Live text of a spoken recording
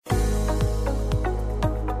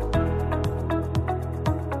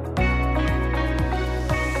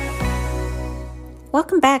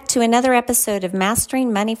Welcome back to another episode of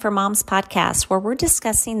Mastering Money for Moms podcast, where we're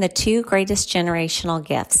discussing the two greatest generational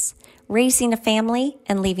gifts, raising a family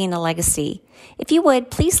and leaving a legacy. If you would,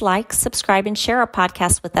 please like, subscribe, and share our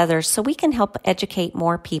podcast with others so we can help educate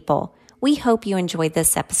more people. We hope you enjoyed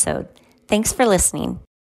this episode. Thanks for listening.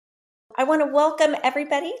 I want to welcome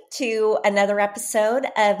everybody to another episode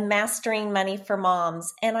of Mastering Money for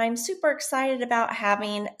Moms, and I'm super excited about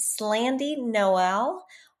having Slandy Noel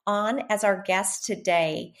on as our guest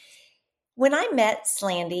today. When I met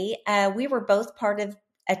Slandy, we were both part of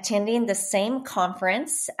attending the same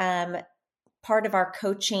conference, part of our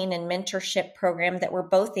coaching and mentorship program that we're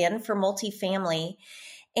both in for multifamily.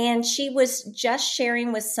 And she was just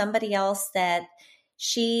sharing with somebody else that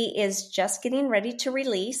she is just getting ready to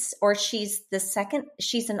release, or she's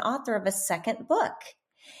an author of a second book.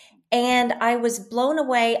 And I was blown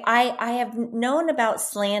away. I have known about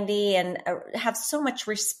Slandy and have so much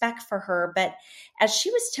respect for her. But as she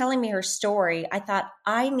was telling me her story, I thought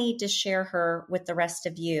I need to share her with the rest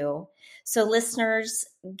of you. So listeners,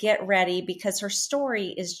 get ready because her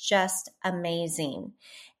story is just amazing.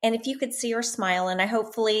 And if you could see her smile, and I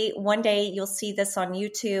hopefully one day you'll see this on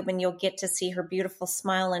YouTube and you'll get to see her beautiful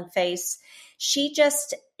smile and face. She's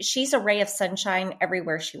a ray of sunshine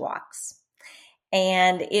everywhere she walks.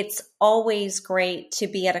 And it's always great to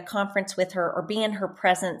be at a conference with her or be in her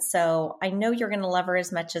presence. So I know you're going to love her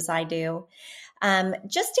as much as I do.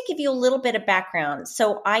 Just to give you a little bit of background,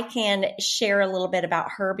 so I can share a little bit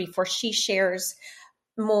about her before she shares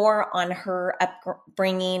more on her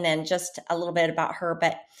upbringing and just a little bit about her.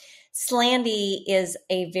 But Slandy is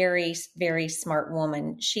a very, very smart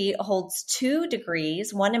woman. She holds 2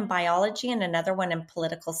 degrees, one in biology and another one in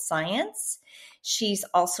political science. She's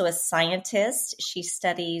also a scientist. She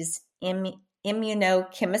studies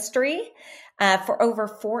immunochemistry for over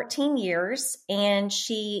 14 years, and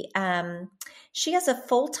she has a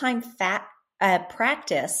full-time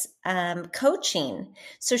practice coaching.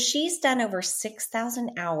 So she's done over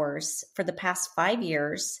 6,000 hours for the past 5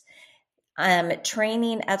 years,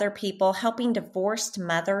 training other people, helping divorced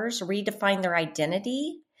mothers redefine their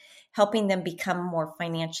identity, helping them become more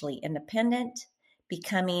financially independent,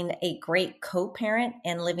 becoming a great co-parent,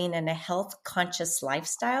 and living in a health-conscious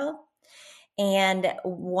lifestyle. And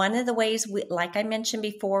one of the ways, like I mentioned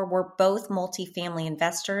before, we're both multifamily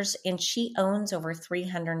investors, and she owns over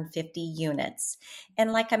 350 units.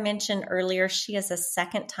 And like I mentioned earlier, she is a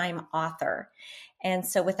second-time author. And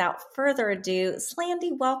so without further ado,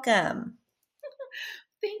 Slandy, welcome.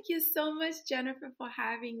 Thank you so much, Jennifer, for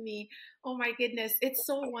having me. Oh my goodness, it's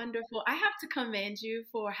so wonderful. I have to commend you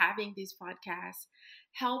for having these podcasts,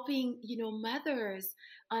 helping, mothers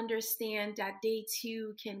understand that they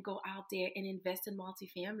too can go out there and invest in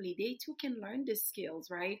multifamily. They too can learn these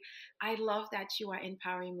skills, right? I love that you are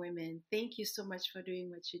empowering women. Thank you so much for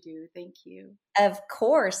doing what you do. Thank you. Of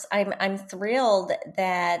course, I'm thrilled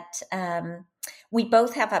that we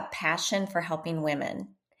both have a passion for helping women.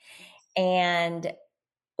 And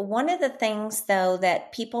one of the things, though,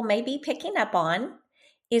 that people may be picking up on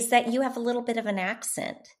is that you have a little bit of an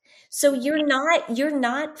accent. So you're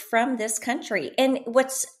not from this country. And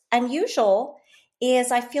what's unusual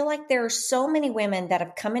is I feel like there are so many women that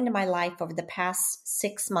have come into my life over the past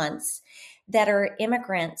 6 months that are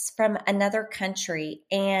immigrants from another country.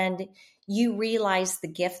 And you realize the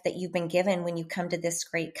gift that you've been given when you come to this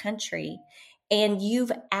great country. And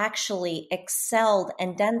you've actually excelled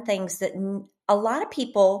and done things that a lot of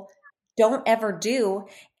people don't ever do.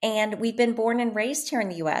 And we've been born and raised here in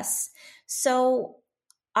the U.S. So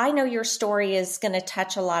I know your story is going to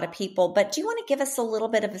touch a lot of people, but do you want to give us a little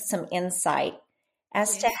bit of some insight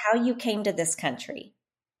as to how you came to this country?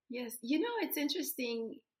 Yes. It's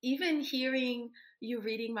interesting. Even hearing you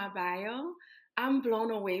reading my bio, I'm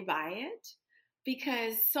blown away by it.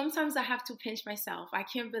 Because sometimes I have to pinch myself. I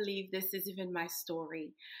can't believe this is even my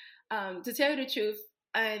story. To tell you the truth,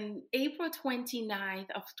 on April 29th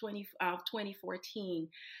of 2014,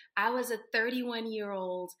 I was a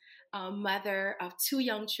 31-year-old mother of 2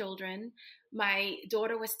 young children. My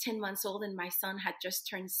daughter was 10 months old and my son had just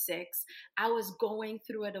turned 6. I was going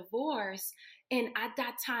through a divorce. And at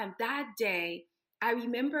that time, that day, I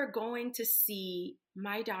remember going to see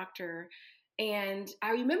my doctor. And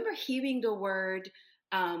I remember hearing the word,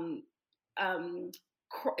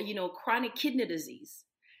 chronic kidney disease.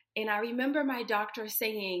 And I remember my doctor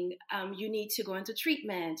saying, you need to go into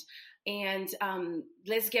treatment and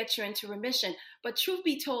let's get you into remission. But truth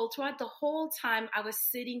be told, throughout the whole time I was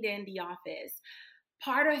sitting there in the office,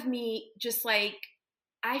 part of me just like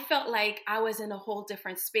I felt like I was in a whole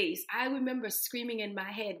different space. I remember screaming in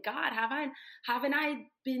my head, God, haven't I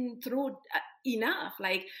been through enough?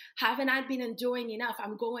 Like, haven't I been enduring enough?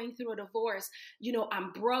 I'm going through a divorce.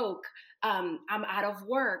 I'm broke. I'm out of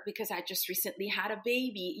work because I just recently had a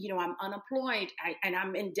baby. I'm unemployed and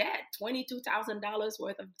I'm in debt, $22,000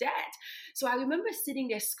 worth of debt. So I remember sitting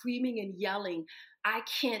there screaming and yelling, I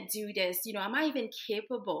can't do this. Am I even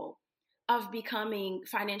capable of becoming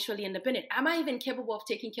financially independent? Am I even capable of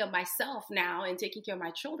taking care of myself now and taking care of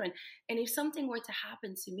my children? And if something were to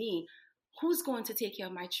happen to me, who's going to take care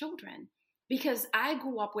of my children? Because I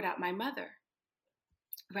grew up without my mother,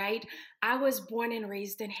 right? I was born and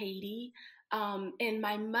raised in Haiti. And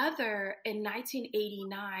my mother in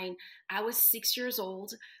 1989, I was 6 years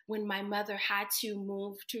old when my mother had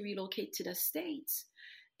to relocate to the States.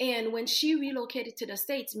 And when she relocated to the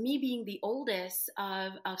States, me being the oldest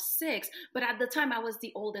of six, but at the time I was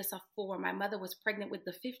the oldest of four, my mother was pregnant with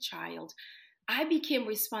the fifth child. I became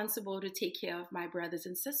responsible to take care of my brothers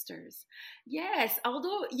and sisters. Yes,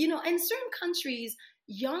 although, in certain countries,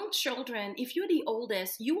 young children, if you're the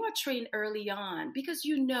oldest, you are trained early on because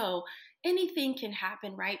anything can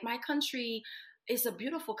happen, right? My country is a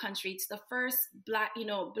beautiful country. It's the first black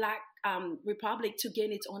republic to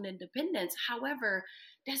gain its own independence. However,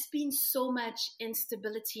 there's been so much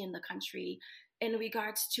instability in the country in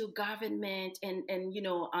regards to government and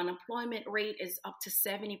unemployment rate is up to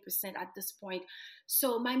 70% at this point.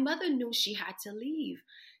 So my mother knew she had to leave.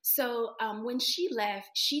 So when she left,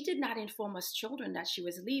 she did not inform us children that she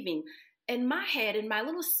was leaving. In my head, in my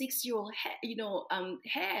little 6-year-old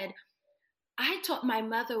head, I thought my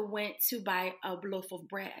mother went to buy a loaf of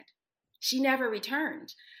bread. She never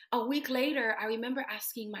returned. A week later, I remember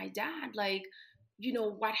asking my dad, like,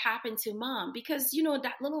 what happened to mom? Because,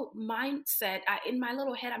 that little mindset, in my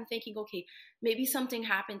little head, I'm thinking, okay, maybe something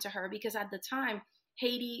happened to her. Because at the time,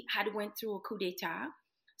 Haiti had went through a coup d'etat.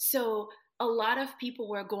 So a lot of people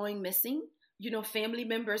were going missing. Family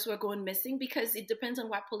members were going missing because it depends on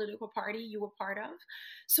what political party you were part of.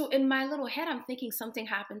 So in my little head, I'm thinking something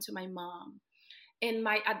happened to my mom. And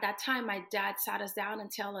at that time, my dad sat us down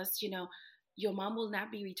and tell us, your mom will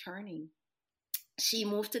not be returning. She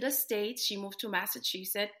moved to the States. She moved to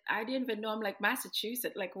Massachusetts. I didn't even know. I'm like,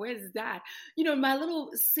 Massachusetts? Like, where's that? In my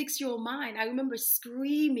little 6-year-old mind, I remember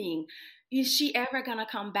screaming, is she ever going to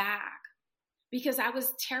come back? Because I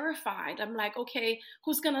was terrified. I'm like, okay,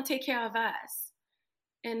 who's going to take care of us?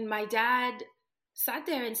 And my dad sat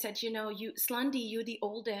there and said, Slandy, you're the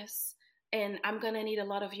oldest. And I'm going to need a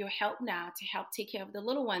lot of your help now to help take care of the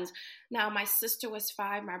little ones. Now, my sister was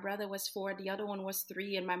 5, my brother was 4, the other one was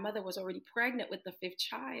 3, and my mother was already pregnant with the 5th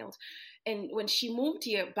child. And when she moved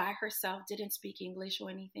here by herself, didn't speak English or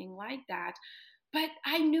anything like that. But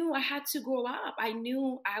I knew I had to grow up. I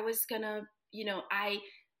knew I was going to,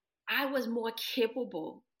 I was more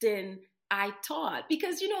capable than I thought.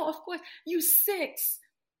 Because, of course, you're 6.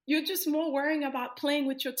 You're just more worrying about playing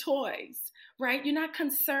with your toys, right? You're not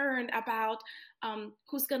concerned about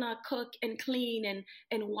who's going to cook and clean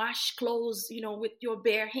and wash clothes, with your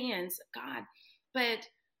bare hands. God. But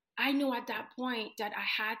I knew at that point that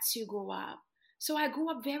I had to grow up. So I grew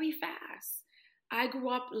up very fast. I grew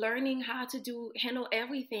up learning how to handle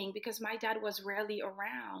everything because my dad was rarely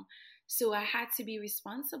around. So I had to be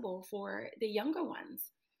responsible for the younger ones.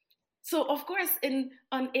 So, of course,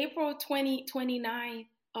 on April 29th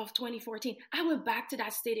of 2014, I went back to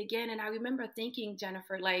that state again. And I remember thinking,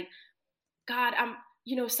 Jennifer, like, God,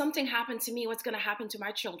 something happened to me. What's going to happen to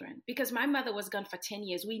my children? Because my mother was gone for 10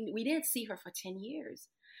 years. We didn't see her for 10 years.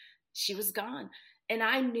 She was gone. And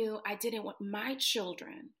I knew I didn't want my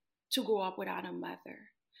children to grow up without a mother.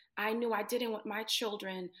 I knew I didn't want my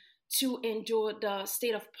children to endure the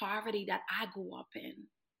state of poverty that I grew up in.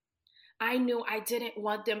 I knew I didn't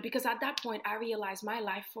want them because at that point I realized my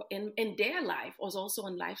life in their life was also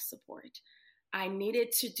on life support. I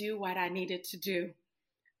needed to do what I needed to do,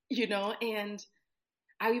 and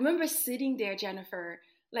I remember sitting there, Jennifer,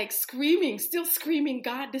 like still screaming,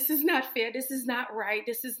 God, this is not fair. This is not right.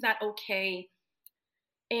 This is not okay.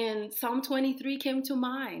 And Psalm 23 came to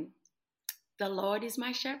mind. The Lord is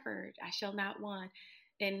my shepherd. I shall not want.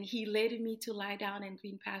 And he led me to lie down in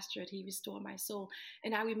green pasture. He restored my soul.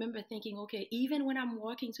 And I remember thinking, okay, even when I'm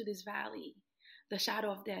walking to this valley, the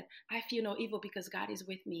shadow of death, I fear no evil because God is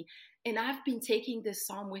with me. And I've been taking this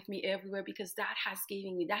psalm with me everywhere because that has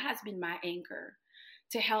been my anchor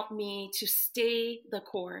to help me to stay the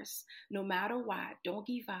course. No matter what, don't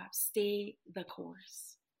give up, stay the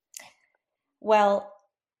course. Well,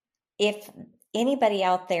 if anybody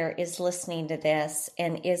out there is listening to this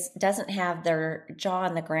and doesn't have their jaw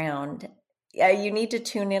on the ground, you need to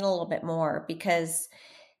tune in a little bit more because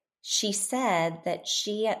she said that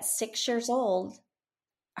she at 6 years old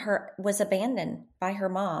was abandoned by her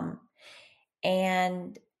mom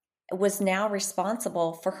and was now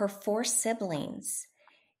responsible for her 4 siblings.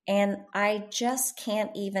 And I just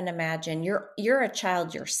can't even imagine. You're a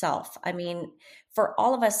child yourself. I mean, for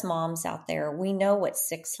all of us moms out there, we know what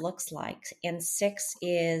 6 looks like. And 6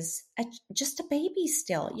 is just a baby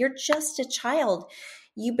still. You're just a child.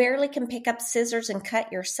 You barely can pick up scissors and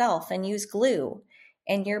cut yourself and use glue.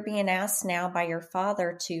 And you're being asked now by your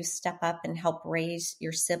father to step up and help raise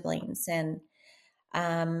your siblings. And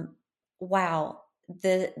um, wow,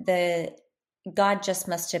 the God just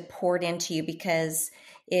must have poured into you, because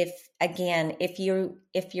if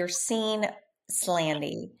you're seeing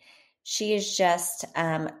Slandy, she is just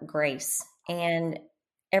grace, and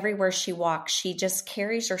everywhere she walks, she just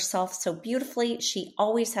carries herself so beautifully. She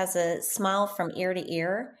always has a smile from ear to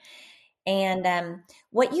ear. And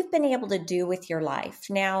what you've been able to do with your life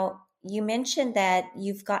now. You mentioned that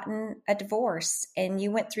you've gotten a divorce and you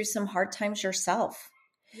went through some hard times yourself.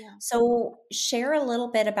 Yeah. So share a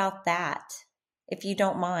little bit about that, if you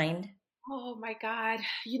don't mind. Oh my God.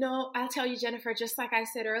 You know, I'll tell you, Jennifer, just like I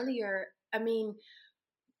said earlier, I mean,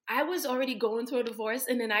 I was already going through a divorce,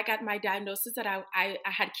 and then I got my diagnosis that I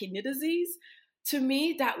had kidney disease. To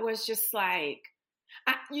me, that was just like,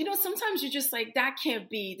 sometimes you're just like, that can't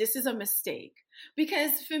be, this is a mistake.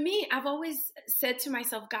 Because for me, I've always said to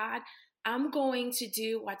myself, God, I'm going to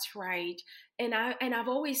do what's right. And I've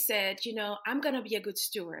always said, I'm going to be a good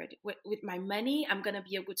steward with my money. I'm going to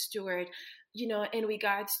be a good steward, in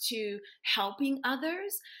regards to helping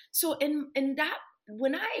others. So in that,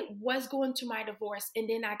 when I was going to my divorce, and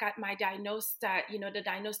then I got my diagnosis that, the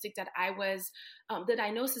diagnostic that I was, the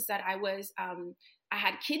diagnosis that I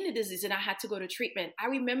had kidney disease and I had to go to treatment. I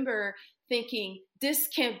remember thinking, this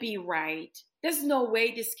can't be right. There's no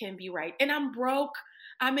way this can be right. And I'm broke.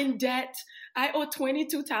 I'm in debt. I owe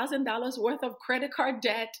 $22,000 worth of credit card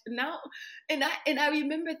debt now. And I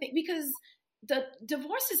remember because the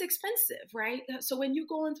divorce is expensive, right? So when you're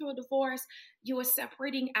going through a divorce, you are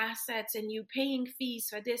separating assets and you paying fees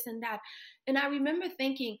for this and that. And I remember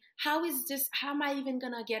thinking, how am I even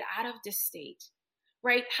going to get out of this state?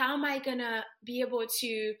 Right? How am I going to be able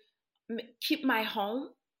to keep my home?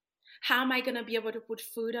 How am I going to be able to put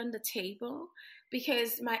food on the table?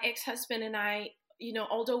 Because my ex-husband and I,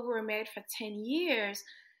 although we were married for 10 years,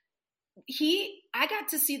 I got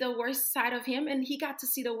to see the worst side of him and he got to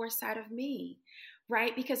see the worst side of me,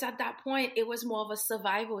 right? Because at that point, it was more of a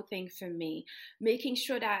survival thing for me, making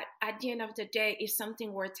sure that at the end of the day, if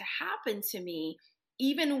something were to happen to me,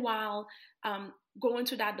 even while going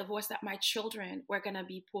through that divorce, that my children were going to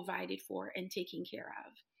be provided for and taken care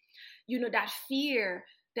of. That fear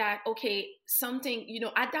that, okay, something,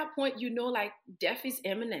 at that point, like death is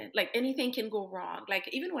imminent, like anything can go wrong. Like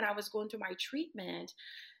even when I was going through my treatment,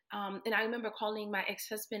 and I remember calling my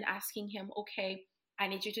ex-husband, asking him, okay, I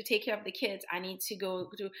need you to take care of the kids. I need to go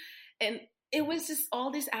to, and it was just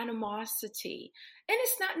all this animosity. And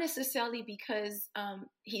it's not necessarily because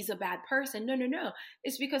he's a bad person. No.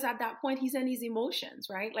 It's because at that point, he's in his emotions,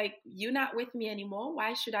 right? Like, you're not with me anymore.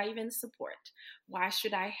 Why should I even support? Why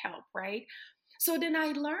should I help, right? So then I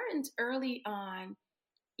learned early on,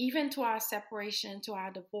 even to our separation, to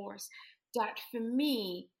our divorce, that for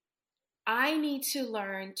me, I need to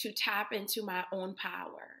learn to tap into my own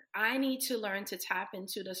power. I need to learn to tap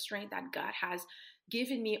into the strength that God has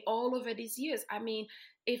given me all over these years. I mean,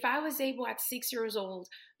 if I was able at 6 years old,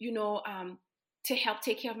 to help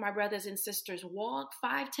take care of my brothers and sisters, walk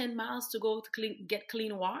 5-10 miles to go to get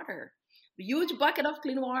clean water, huge bucket of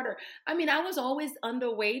clean water. I mean, I was always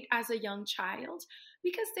underweight as a young child,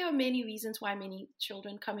 because there are many reasons why many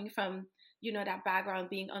children coming from that background,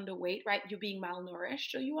 being underweight, right? You're being malnourished,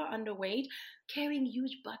 so you are underweight, carrying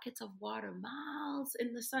huge buckets of water, miles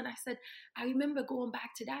in the sun. I remember going back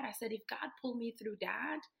to that. I said, if God pulled me through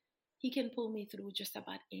that, he can pull me through just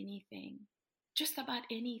about anything, just about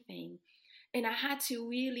anything. And I had to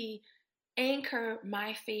really anchor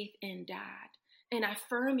my faith in that and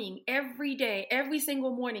affirming every day, every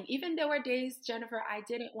single morning. Even there were days, Jennifer, I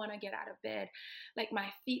didn't want to get out of bed. Like my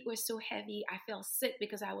feet were so heavy. I felt sick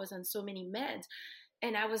because I was on so many meds.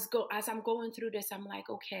 And as I'm going through this, I'm like,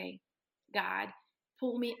 okay, God,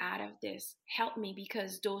 pull me out of this. Help me,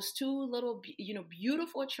 because those two little,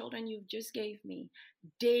 beautiful children you just gave me,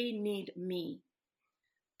 they need me.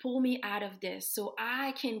 Pull me out of this so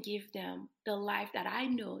I can give them the life that I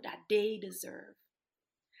know that they deserve.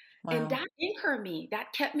 And Wow. that anchored me,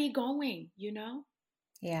 that kept me going,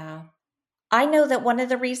 Yeah. I know that one of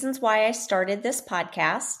the reasons why I started this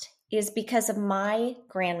podcast is because of my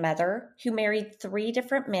grandmother, who married 3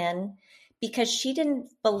 different men because she didn't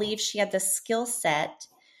believe she had the skill set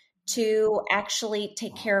to actually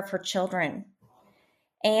take care of her children.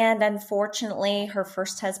 And unfortunately, her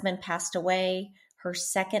first husband passed away. Her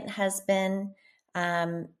second husband,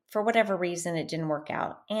 for whatever reason, it didn't work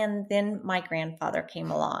out. And then my grandfather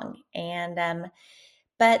came along.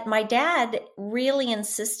 But my dad really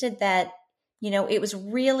insisted that, it was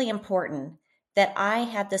really important that I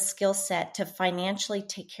had the skill set to financially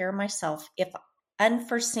take care of myself if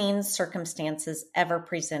unforeseen circumstances ever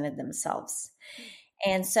presented themselves.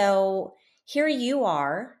 And so here you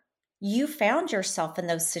are, you found yourself in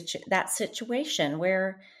that situation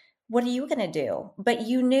where what are you going to do? But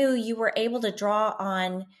you knew you were able to draw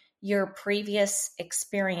on your previous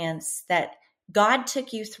experience that God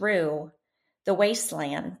took you through the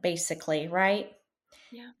wasteland, basically, right?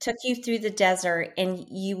 Yeah. Took you through the desert and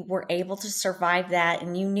you were able to survive that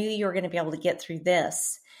and you knew you were going to be able to get through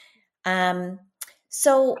this.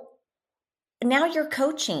 So now you're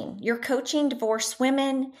coaching divorced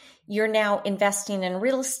women. You're now investing in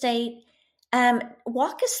real estate.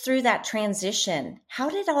 Walk us through that transition. How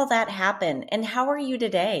did all that happen? And how are you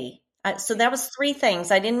today? So that was 3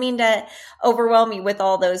 things. I didn't mean to overwhelm you with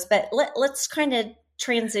all those, but let's kind of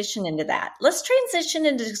transition into that. Let's transition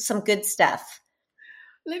into some good stuff.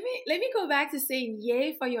 Let me go back to saying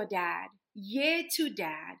yay for your dad. Yay to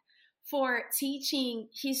dad for teaching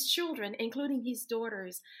his children, including his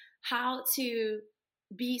daughters, how to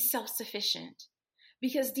be self-sufficient.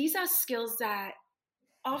 Because these are skills that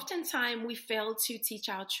oftentimes we fail to teach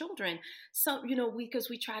our children. So, because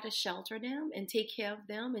we try to shelter them and take care of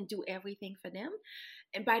them and do everything for them.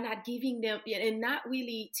 And by not giving them and not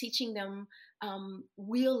really teaching them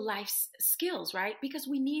real life skills, right? Because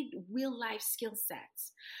we need real life skill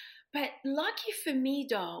sets. But lucky for me,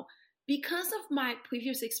 though, because of my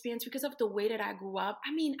previous experience, because of the way that I grew up,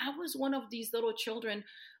 I mean, I was one of these little children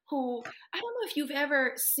who, I don't know if you've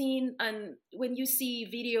ever seen, when you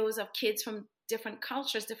see videos of kids from different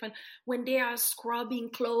cultures, when they are scrubbing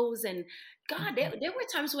clothes, and God, there were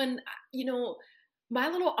times when, my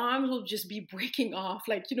little arms will just be breaking off,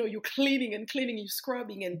 like, you're cleaning and you're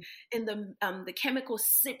scrubbing, and the chemicals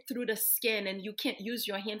sip through the skin and you can't use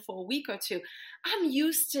your hand for a week or two. I'm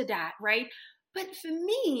used to that, right? But for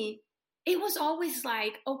me, it was always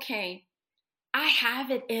like, okay, I have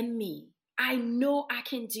it in me. I know I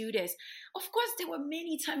can do this. Of course, there were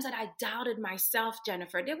many times that I doubted myself,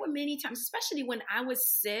 Jennifer. There were many times, especially when I was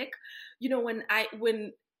sick, when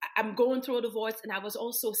I'm going through a divorce and I was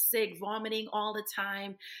also sick, vomiting all the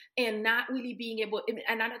time and not really being able,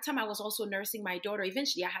 and at the time I was also nursing my daughter.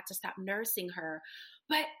 Eventually I had to stop nursing her.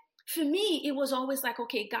 But for me, it was always like,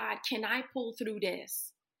 okay, God, can I pull through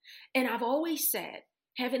this? And I've always said,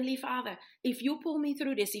 Heavenly Father, if you pull me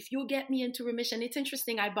through this, if you get me into remission, it's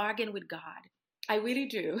interesting, I bargain with God. I really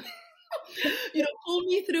do. Pull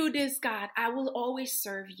me through this, God. I will always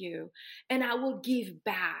serve you and I will give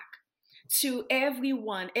back to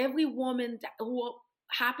everyone, every woman who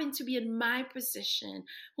happen to be in my position,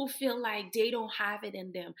 who feel like they don't have it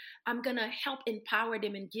in them. I'm going to help empower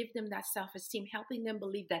them and give them that self-esteem, helping them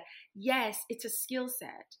believe that, yes, it's a skill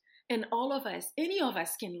set and all of us, any of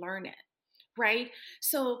us can learn it, right?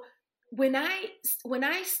 So when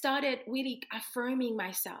I started really affirming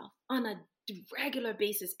myself on a regular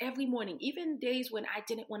basis every morning, even days when I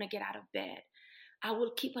didn't want to get out of bed, I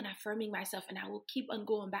will keep on affirming myself and I will keep on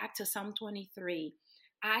going back to Psalm 23.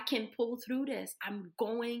 I can pull through this. I'm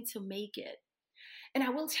going to make it. And I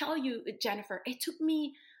will tell you, Jennifer, it took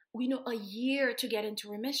me, a year to get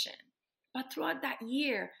into remission. But throughout that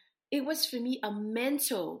year, it was for me a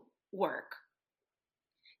mental work.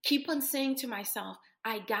 Keep on saying to myself,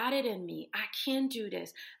 I got it in me. I can do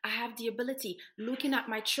this. I have the ability, looking at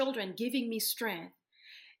my children, giving me strength.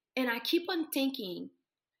 And I keep on thinking,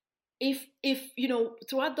 if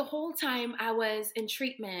throughout the whole time I was in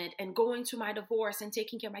treatment and going through my divorce and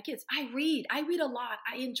taking care of my kids, I read a lot.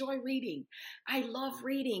 I enjoy reading. I love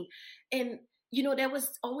reading. And there was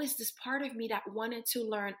always this part of me that wanted to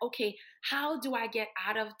learn, okay, how do I get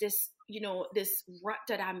out of this, this rut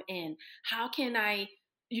that I'm in? How can I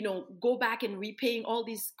go back and repaying all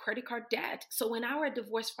these credit card debt? So when our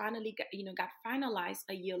divorce finally got finalized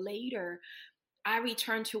a year later, I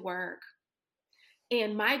returned to work.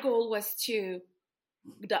 And my goal was the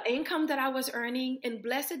income that I was earning, and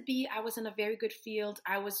blessed be, I was in a very good field.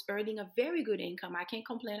 I was earning a very good income. I can't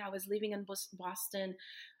complain. I was living in Boston,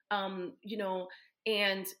 and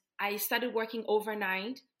I started working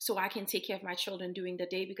overnight so I can take care of my children during the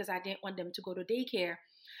day because I didn't want them to go to daycare.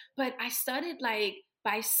 But I started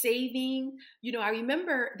by saving. I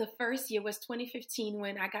remember the first year was 2015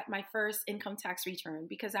 when I got my first income tax return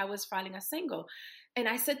because I was filing as single. And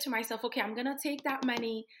I said to myself, okay, I'm going to take that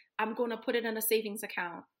money, I'm going to put it in a savings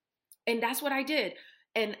account. And that's what I did.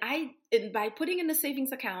 And by putting in the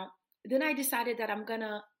savings account, then I decided that I'm going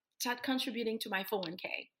to start contributing to my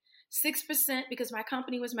 401k. 6% because my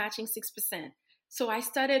company was matching 6%. So I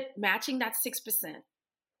started matching that 6%.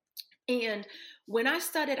 And when I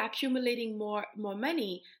started accumulating more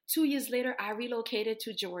money, 2 years later, I relocated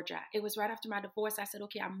to Georgia. It was right after my divorce. I said,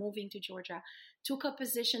 okay, I'm moving to Georgia. Took a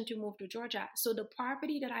position to move to Georgia. So the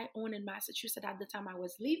property that I owned in Massachusetts at the time I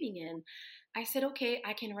was living in, I said, okay,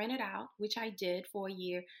 I can rent it out, which I did for a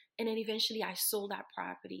year. And then eventually I sold that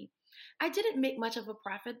property. I didn't make much of a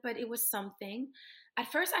profit, but it was something.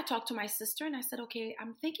 At first, I talked to my sister and I said, okay,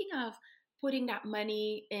 I'm thinking of putting that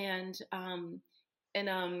money and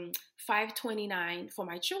 529 for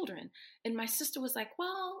my children. And my sister was like,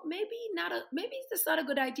 well, maybe it's not a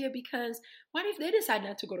good idea because what if they decide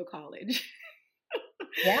not to go to college?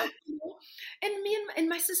 Yeah. And me and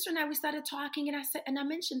my sister and I, we started talking, and I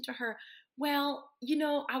mentioned to her, well,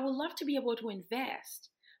 I would love to be able to invest,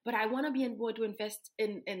 but I want to be able to invest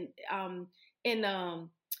in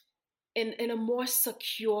a more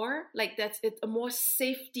secure, like that's a more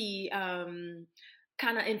safety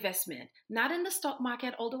kind of investment, not in the stock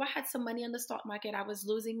market. Although I had some money in the stock market, I was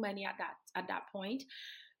losing money at that point.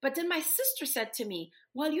 But then my sister said to me,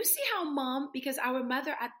 well, you see how mom, because our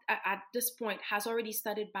mother at this point has already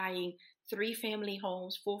started buying 3-family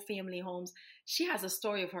homes, 4-family homes. She has a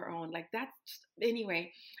story of her own like that.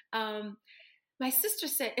 Anyway, my sister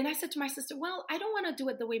said, and I said to my sister, well, I don't want to do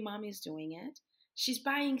it the way mom is doing it. She's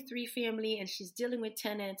buying 3-family and she's dealing with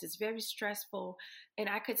tenants. It's very stressful. And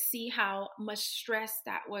I could see how much stress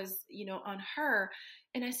that was, on her.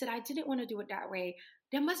 And I said, I didn't want to do it that way.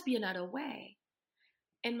 There must be another way.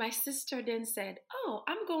 And my sister then said, oh,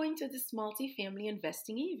 I'm going to this multi-family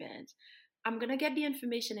investing event. I'm going to get the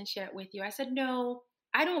information and share it with you. I said, no,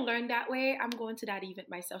 I don't learn that way. I'm going to that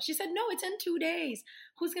event myself. She said, no, it's in 2 days.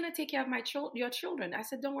 Who's going to take care of your children? I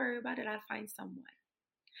said, don't worry about it. I'll find someone.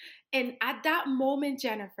 And at that moment,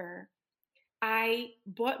 Jennifer, I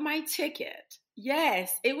bought my ticket.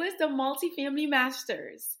 Yes, it was the multifamily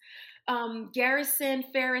masters. Garrison,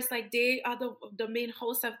 Ferris, like they are the main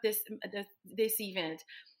hosts of this event.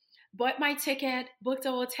 Bought my ticket, booked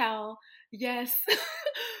a hotel, yes,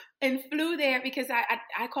 and flew there because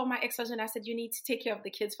I called my ex-husband. I said, you need to take care of the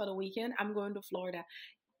kids for the weekend. I'm going to Florida.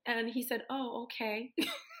 And he said, oh, okay.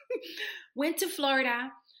 Went to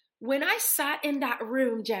Florida. When I sat in that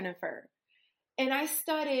room, Jennifer, and I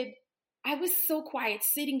was so quiet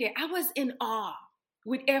sitting there. I was in awe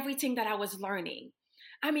with everything that I was learning.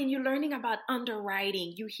 I mean, you're learning about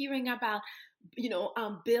underwriting. You're hearing about,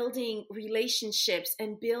 building relationships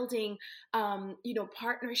and building,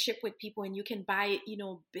 partnership with people, and you can buy,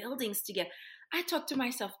 buildings together. I thought to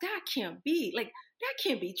myself, that can't be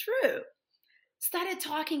true. Started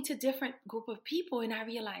talking to different group of people, and I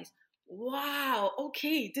realized, wow,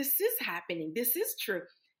 okay, this is happening. This is true.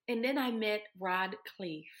 And then I met Rod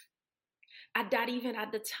Cleef. At that event,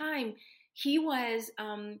 at the time, he was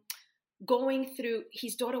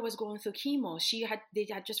his daughter was going through chemo. They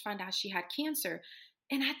had just found out she had cancer.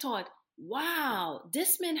 And I thought, wow,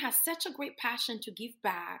 this man has such a great passion to give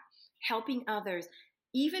back, helping others.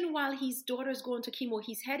 Even while his daughter's going to chemo,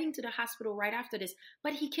 he's heading to the hospital right after this.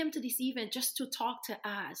 But he came to this event just to talk to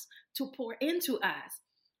us, to pour into us.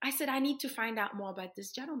 I said, I need to find out more about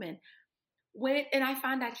this gentleman. And I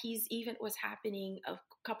found that his event was happening a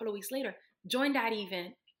couple of weeks later. Joined that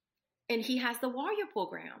event, and he has the Warrior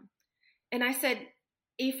Program. And I said,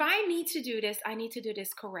 if I need to do this, I need to do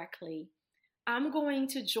this correctly. I'm going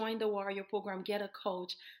to join the Warrior Program, get a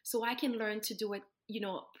coach, so I can learn to do it,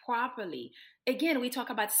 properly. Again, we talk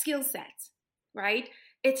about skill sets, right?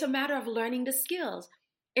 It's a matter of learning the skills.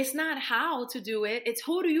 It's not how to do it. It's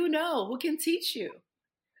who do you know? Who can teach you?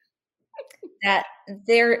 That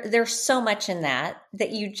there's so much in that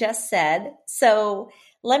you just said. So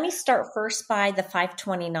let me start first by the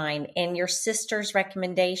 529 and your sister's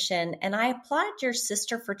recommendation. And I applaud your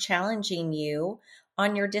sister for challenging you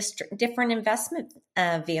on your different investment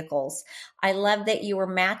vehicles. I love that you were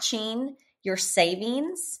matching your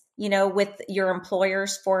savings, with your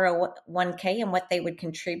employer's 401k and what they would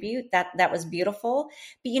contribute. That was beautiful.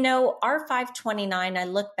 But, our 529, I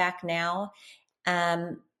look back now,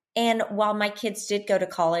 and while my kids did go to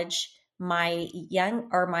college, my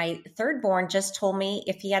third born just told me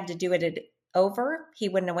if he had to do it over, he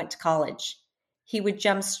wouldn't have went to college. He would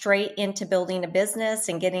jump straight into building a business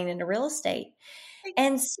and getting into real estate.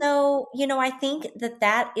 And so, I think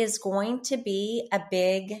that is going to be a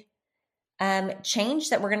big change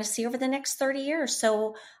that we're going to see over the next 30 years.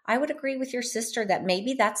 So I would agree with your sister that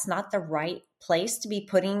maybe that's not the right place to be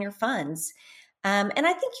putting your funds. And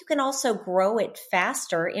I think you can also grow it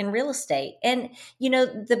faster in real estate. And,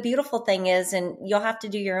 the beautiful thing is, and you'll have to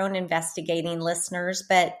do your own investigating, listeners,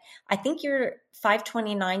 but I think your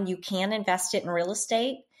 529, you can invest it in real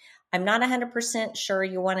estate. I'm not 100% sure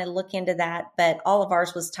you want to look into that, but all of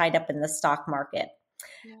ours was tied up in the stock market.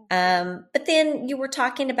 Yeah. But then you were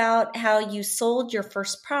talking about how you sold your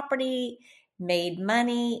first property, made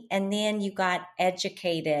money, and then you got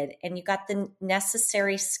educated and you got the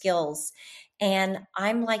necessary skills. And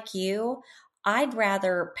I'm like you, I'd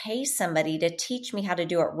rather pay somebody to teach me how to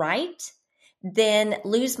do it right than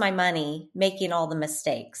lose my money making all the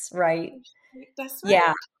mistakes, right? That's Yeah.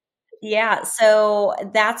 right. Yeah. So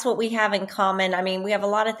that's what we have in common. I mean, we have a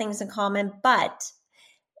lot of things in common, but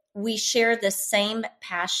we share the same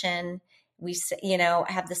passion. We,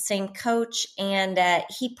 have the same coach, and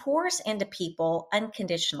he pours into people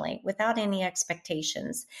unconditionally without any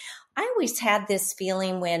expectations. I always had this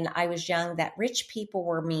feeling when I was young that rich people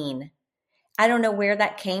were mean. I don't know where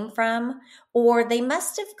that came from, or they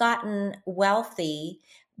must have gotten wealthy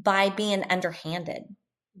by being underhanded.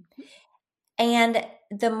 Mhm. And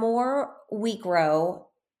the more we grow,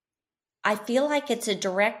 I feel like it's a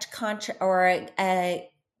direct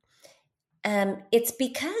it's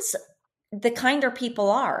because the kinder people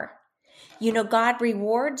are. God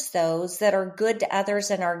rewards those that are good to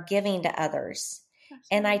others and are giving to others. That's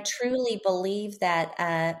And I right. truly believe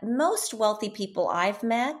that most wealthy people I've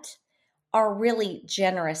met are really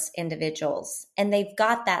generous individuals, and they've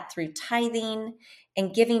got that through tithing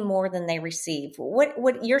and giving more than they receive.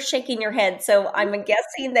 What you're shaking your head, so I'm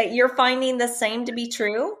guessing that you're finding the same to be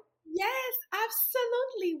true. Yes,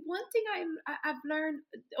 absolutely. One thing I've learned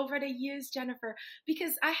over the years, Jennifer,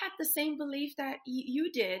 because I had the same belief that you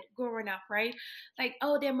did growing up, right? Like,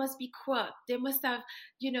 oh, they must be crook. They must have,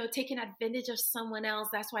 taken advantage of someone else.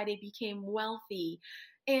 That's why they became wealthy.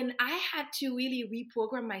 And I had to really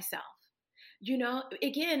reprogram myself.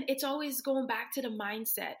 Again, it's always going back to the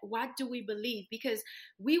mindset. What do we believe? Because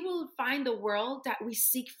we will find the world that we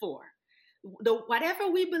seek for. Whatever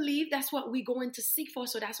we believe, that's what we're going to seek for.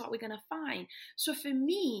 So that's what we're going to find. So for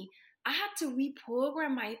me, I had to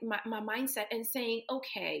reprogram my mindset and saying,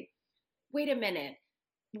 okay, wait a minute.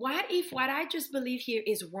 What if what I just believe here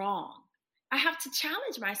is wrong? I have to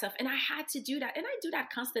challenge myself. And I had to do that. And I do that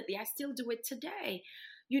constantly. I still do it today.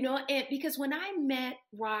 And because when I met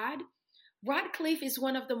Rod Cliff is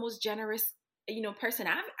one of the most generous, person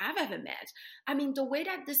I've ever met. I mean, the way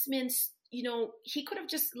that this man, he could have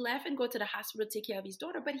just left and go to the hospital to take care of his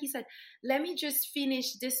daughter, but he said, "Let me just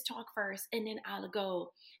finish this talk first, and then I'll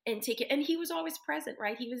go and take it." And he was always present,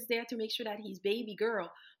 right? He was there to make sure that his baby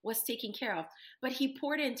girl was taken care of. But he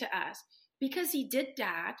poured into us because he did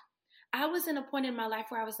that. I was in a point in my life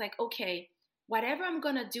where I was like, okay, whatever I'm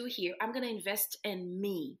gonna do here, I'm gonna invest in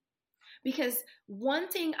me. Because one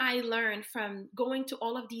thing I learned from going to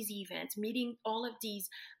all of these events, meeting all of these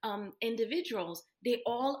individuals, they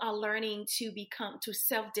all are learning to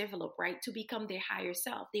self-develop, right? To become their higher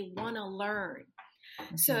self. They want to learn.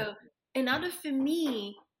 Mhm. So in order for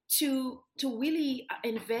me to really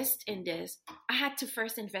invest in this, I had to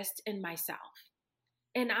first invest in myself.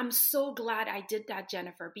 And I'm so glad I did that,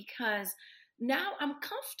 Jennifer, because now I'm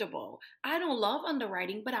comfortable. I don't love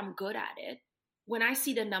underwriting, but I'm good at it. When I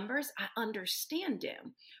see the numbers, I understand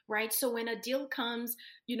them, right? So when a deal comes,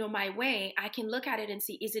 my way, I can look at it and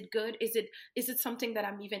see, is it good? Is it something that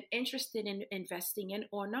I'm even interested in investing in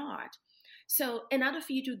or not? So in order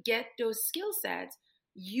for you to get those skill sets,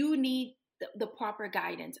 you need the proper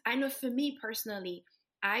guidance. I know for me personally,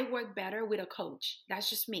 I work better with a coach. That's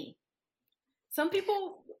just me. Some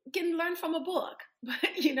people can learn from a book, but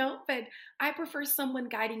I prefer someone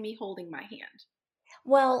guiding me, holding my hand.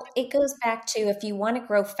 Well, it goes back to, if you want to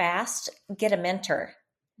grow fast, get a mentor,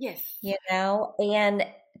 Yes, and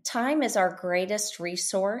time is our greatest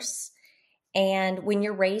resource. And when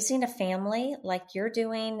you're raising a family like you're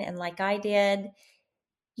doing and like I did,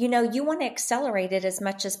 you want to accelerate it as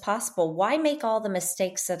much as possible. Why make all the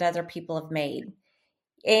mistakes that other people have made?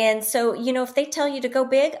 And so, if they tell you to go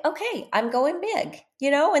big, okay, I'm going big,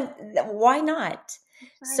 and why not?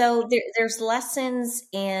 that's right. So there's lessons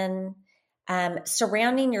in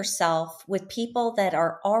surrounding yourself with people that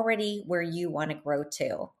are already where you want to grow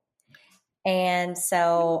to. And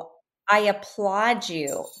so I applaud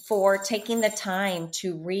you for taking the time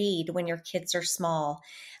to read when your kids are small.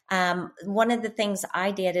 One of the things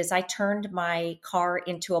I did is I turned my car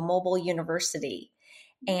into a mobile university.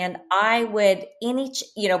 And I would,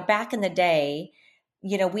 back in the day,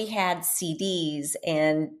 we had CDs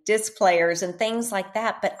and disc players and things like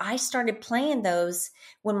that, but I started playing those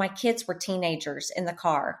when my kids were teenagers in the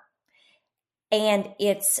car. And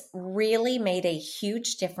it's really made a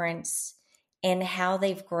huge difference in how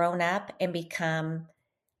they've grown up and become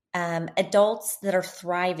adults that are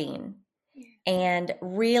thriving Yeah. and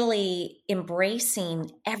really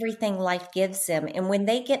embracing everything life gives them. And when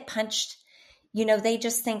they get punched, they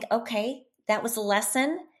just think, okay, that was a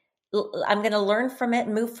lesson. I'm going to learn from it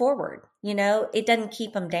and move forward. It doesn't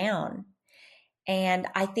keep them down. And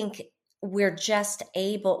I think when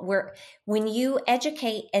you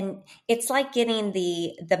educate, and it's like getting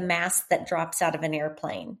the mask that drops out of an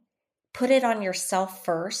airplane, put it on yourself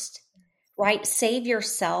first, right? Save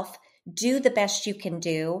yourself, do the best you can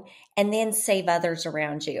do, and then save others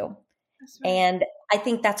around you. That's right. And I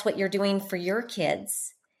think that's what you're doing for your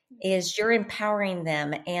kids is you're empowering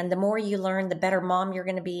them. And the more you learn, the better mom you're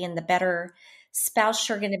going to be and the better spouse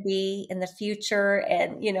you're going to be in the future.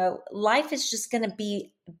 And, life is just going to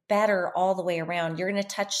be better all the way around. You're going to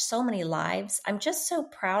touch so many lives. I'm just so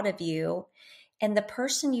proud of you and the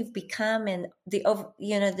person you've become and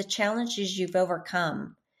the challenges you've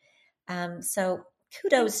overcome. So Thank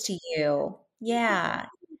kudos to you. thank you. Yeah.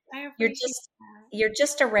 I You're appreciate just that. you're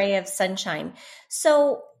just a ray of sunshine.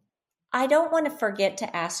 So I don't want to forget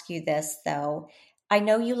to ask you this though. I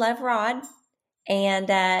know you love Rod, and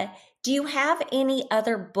do you have any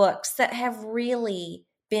other books that have really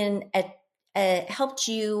been helped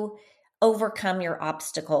you overcome your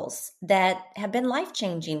obstacles that have been life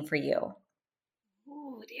changing for you?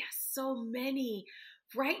 Oh, there's so many.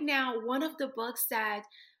 Right now, one of the books that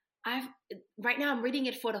I've right now I'm reading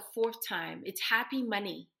it for the fourth time. It's Happy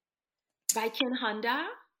Money by Ken Honda.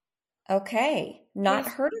 Okay, not Yes.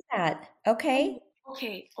 heard of that. Oh, Okay,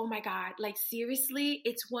 okay. Oh my God. Like seriously,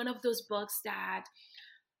 it's one of those books that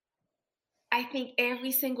I think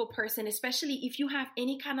every single person, especially if you have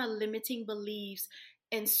any kind of limiting beliefs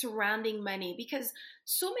and surrounding money, because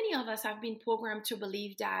so many of us have been programmed to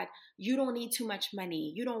believe that you don't need too much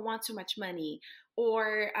money, you don't want too much money,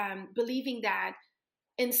 or believing that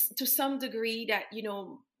to some degree that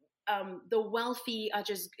the wealthy are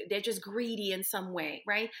they're just greedy in some way,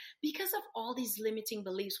 right? Because of all these limiting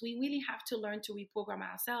beliefs, we really have to learn to reprogram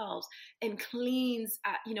ourselves and cleanse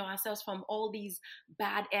ourselves from all these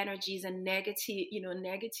bad energies and negative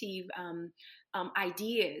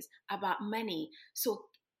ideas about money. So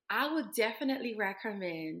I would definitely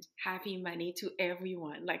recommend Happy Money to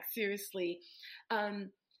everyone, like seriously.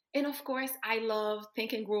 um, and of course, I love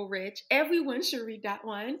Think and Grow Rich. Everyone should read that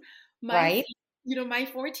one. My, right. my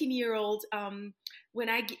 14-year-old, when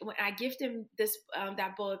I gifted him this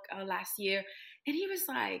that book last year, and he was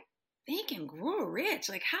like, "Think and Grow Rich.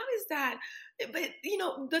 Like, how is that?" But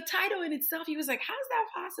the title in itself, he was like, "How is that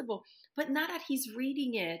possible?" But now that he's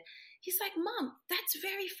reading it, he's like, "Mom, that's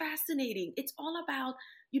very fascinating. It's all about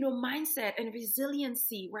mindset and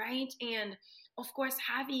resiliency, right? And of course,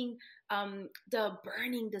 having the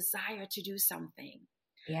burning desire to do something,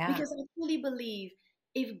 Yeah, because I truly believe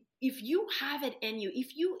if you have it in you,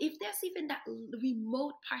 if there's even that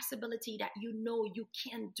remote possibility that you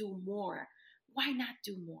can do more, why not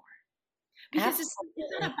do more? Because it's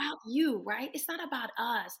not absolutely. about you, right? It's not about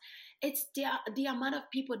us. It's the amount of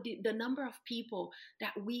people, the number of people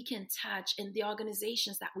that we can touch and the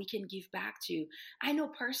organizations that we can give back to. I know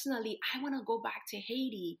personally, I want to go back to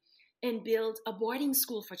Haiti and build a boarding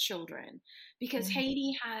school for children, because Mhm.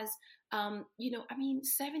 Haiti has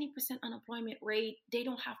 70% unemployment rate. They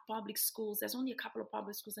don't have public schools. There's only a couple of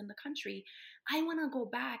public schools in the country. I want to go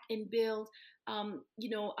back and build um, you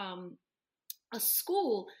know um, a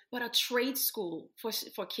school, but a trade school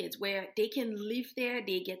for kids where they can live there,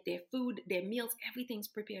 they get their food, their meals, everything's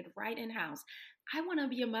prepared right in house. I want to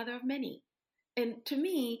be a mother of many. And to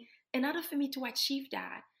me, in order for me to achieve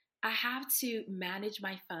that, I have to manage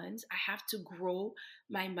my funds, I have to grow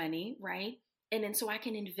my money, right? And then so I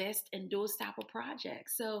can invest in those type of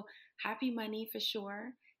projects. So Happy Money for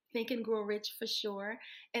sure, Think and Grow Rich for sure.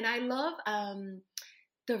 And I love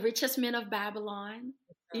the Richest Men of Babylon.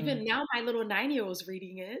 Mm. Even now, my little 9-year-old's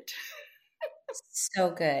reading it.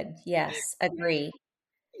 So good. Yes, agree.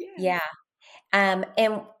 Yes. Yeah. And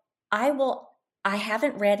I will, I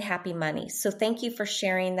haven't read Happy Money, so thank you for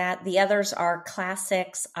sharing that. The others are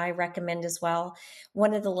classics I recommend as well.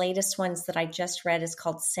 One of the latest ones that I just read is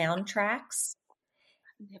called Soundtracks.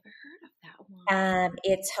 I've never heard of that one.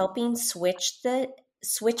 It's helping switch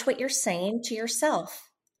what you're saying to yourself.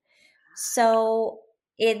 So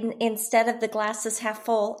instead of the glass is half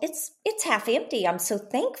full, it's half empty. I'm so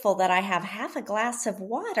thankful that I have half a glass of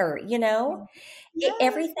water, you know? Yes,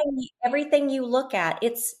 Everything you look at,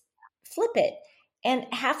 it's flip it. And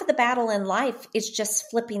half of the battle in life is just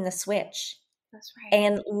flipping the switch that's right.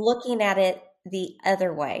 and looking at it the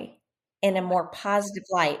other way in a Oh my, more positive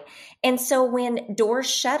light. And so when doors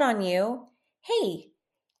shut on you, hey,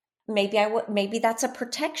 maybe that's a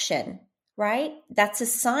protection, right? That's a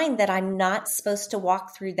sign that I'm not supposed to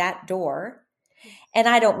walk through that door. yes, And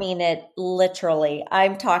I don't mean it literally.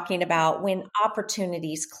 I'm talking about when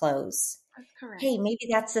opportunities close. that's correct. Hey, maybe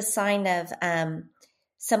that's a sign of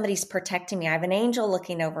somebody's protecting me. I have an angel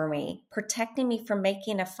looking over me, protecting me from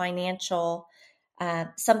making a financial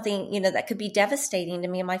something, that could be devastating to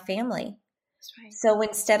me and my family. That's right. So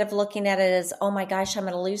instead of looking at it as, oh my gosh, I'm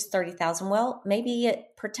going to lose 30,000, well, maybe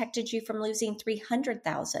it protected you from losing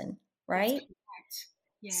 300,000, That's right? correct.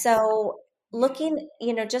 Yes, So yes, looking,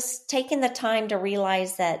 just taking the time to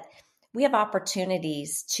realize that we have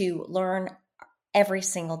opportunities to learn every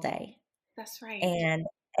single day. that's right.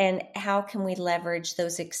 And how can we leverage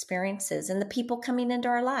those experiences and the people coming into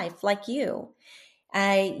our life like you?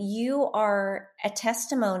 You are a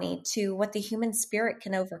testimony to what the human spirit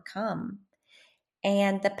can overcome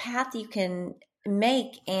and the path you can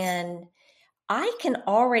make. And I can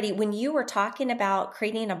already, when you were talking about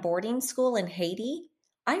creating a boarding school in Haiti,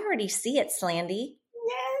 I already see it, Slandy.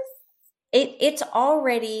 Yes, It's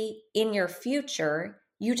already in your future.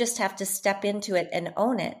 You just have to step into it and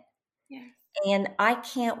own it. yes. And I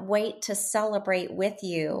can't wait to celebrate with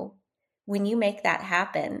you when you make that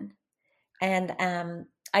happen. And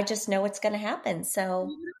I just know it's going to happen. So,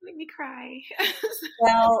 You're gonna make me cry.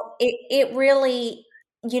 well, it really,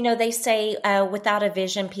 they say without a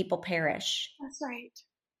vision, people perish. That's right.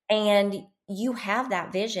 And you have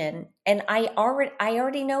that vision. And I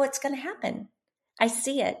already know it's going to happen. I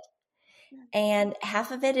see it. Yes, And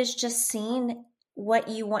half of it is just seeing what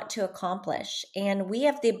you want to accomplish. And we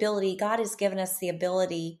have the ability, God has given us the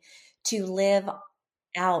ability to live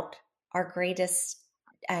out our greatest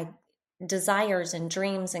uh, desires and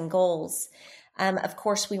dreams and goals. Of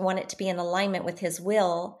course, we want it to be in alignment with His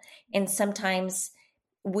will. And sometimes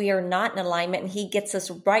we are not in alignment, and He gets us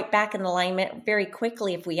right back in alignment very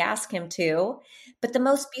quickly if we ask Him to. But the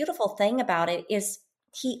most beautiful thing about it is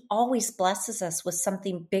He always blesses us with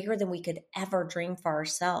something bigger than we could ever dream for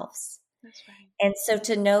ourselves. that's right. And so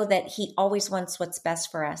to know that He always wants what's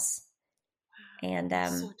best for us, Wow, and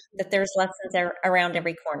that's so true. that there's lessons around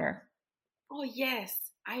every corner. Oh, yes,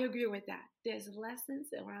 I agree with that. There's lessons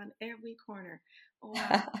around every corner. Oh,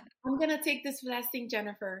 wow. I'm going to take this blessing,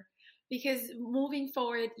 Jennifer, because moving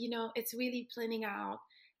forward, it's really planning out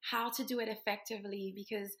how to do it effectively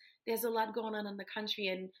because there's a lot going on in the country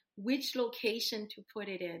and which location to put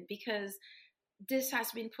it in because this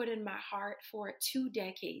has been put in my heart for 2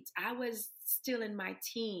 decades. I was still in my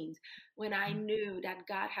teens when I knew that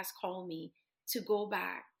God has called me to go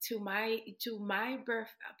back to my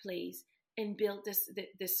birthplace and build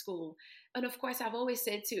this school. And of course, I've always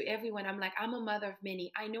said to everyone, I'm a mother of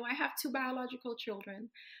many. I know I have 2 biological children,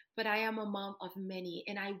 but I am a mom of many,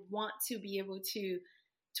 and I want to be able to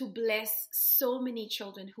bless so many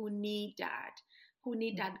children who need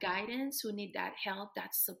that guidance, who need that help,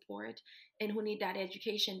 that support, and who need that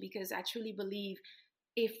education. Because I truly believe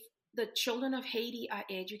if the children of Haiti are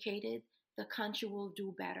educated, the country will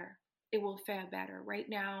do better. It will fare better. Right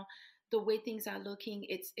now, the way things are looking,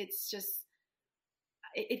 it's just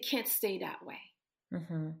it can't stay that way.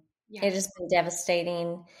 Mm-hmm. It Yes. has been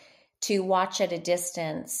devastating to watch at a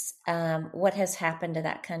distance what has happened to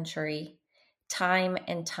that country time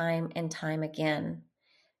and time and time again.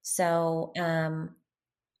 So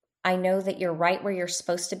I know that you're right where you're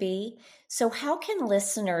supposed to be. So, how can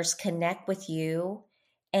listeners connect with you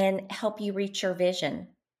and help you reach your vision?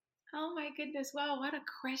 Oh my goodness. Wow, what a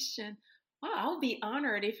question. Wow, I'll be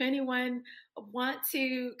honored. If anyone want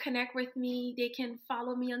to connect with me, they can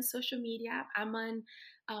follow me on social media. I'm on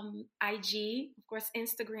IG, of course,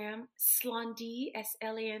 Instagram, Slandy,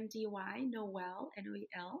 Slandy, Noel,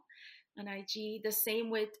 Noel, on IG. The same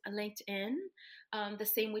with LinkedIn, the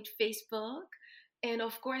same with Facebook. And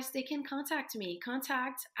of course, they can contact me.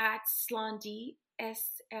 Contact at Slandy,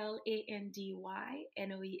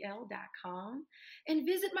 SLandyNoel.com, and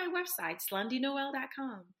visit my website,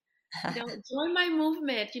 slandynoel.com. Join my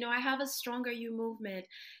movement. I have a Stronger You movement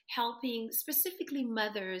helping specifically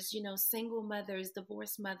mothers, single mothers,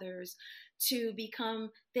 divorced mothers to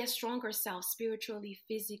become their stronger self spiritually,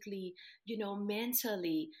 physically,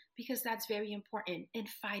 mentally, because that's very important, and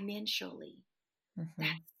financially. Hmm.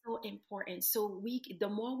 That's so important. So the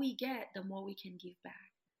more we get, the more we can give back.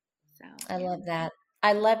 So I yeah. love that.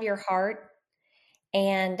 I love your heart.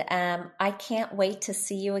 And I can't wait to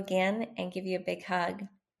see you again and give you a big hug.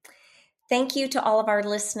 Thank you to all of our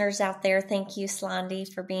listeners out there. Thank you, Slandy,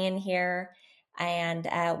 for being here. And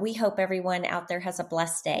we hope everyone out there has a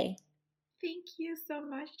blessed day. Thank you so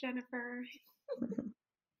much, Jennifer.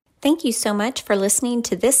 Thank you so much for listening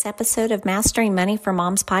to this episode of Mastering Money for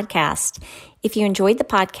Moms podcast. If you enjoyed the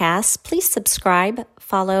podcast, please subscribe,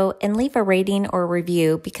 follow, and leave a rating or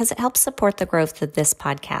review because it helps support the growth of this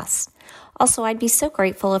podcast. Also, I'd be so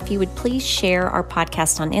grateful if you would please share our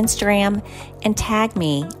podcast on Instagram and tag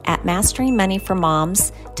me at Mastering Money for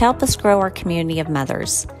Moms to help us grow our community of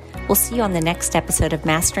mothers. We'll see you on the next episode of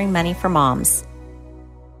Mastering Money for Moms.